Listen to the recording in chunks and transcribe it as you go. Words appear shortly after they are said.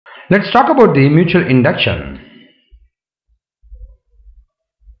Let's talk about the mutual induction.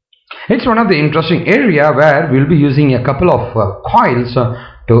 It's one of the interesting area where we'll be using a couple of coils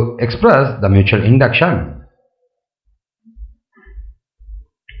to express the mutual induction.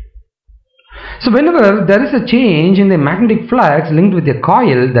 So whenever there is a change in the magnetic flux linked with a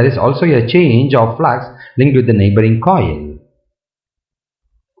coil, there is also a change of flux linked with the neighboring coil,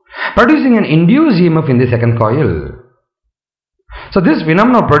 producing an induced EMF in the second coil. So this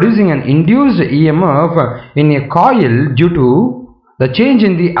phenomenon of producing an induced EMF in a coil due to the change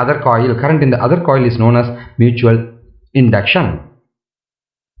in the other coil, current in the other coil, is known as mutual induction.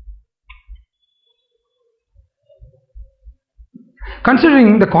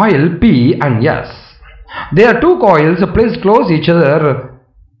 Considering the coil P and S, there are two coils placed close to each other,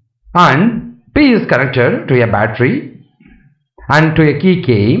 and P is connected to a battery and to a key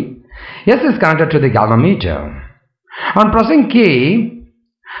K. S is connected to the galvanometer. On pressing K,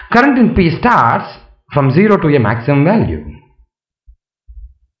 current in P starts from 0 to a maximum value.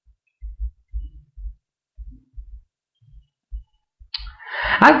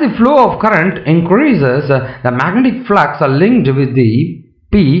 As the flow of current increases, the magnetic flux linked with the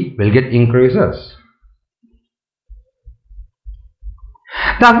P will get increases.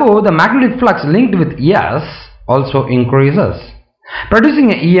 Therefore, the magnetic flux linked with S also increases,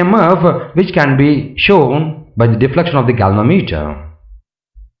 producing an EMF which can be shown by the deflection of the galvanometer.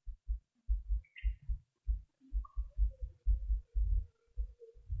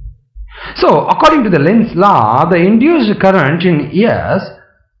 So, according to the Lenz law, the induced current in S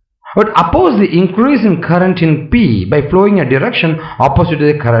would oppose the increase in current in P by flowing a direction opposite to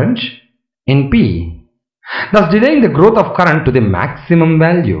the current in P, thus delaying the growth of current to the maximum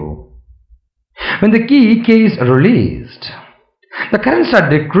value. When the key K is released, the current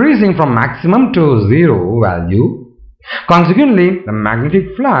starts decreasing from maximum to 0 value. Consequently, the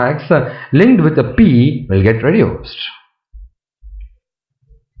magnetic flux linked with the P will get reduced.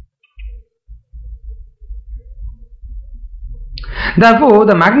 Therefore,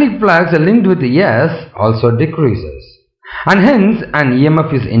 the magnetic flux linked with S also decreases, and hence an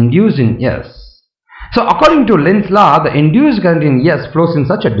EMF is induced in S. So, according to Lenz's law, the induced current in S flows in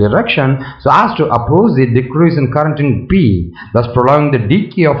such a direction so as to oppose the decrease in current in P, thus prolonging the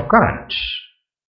decay of current.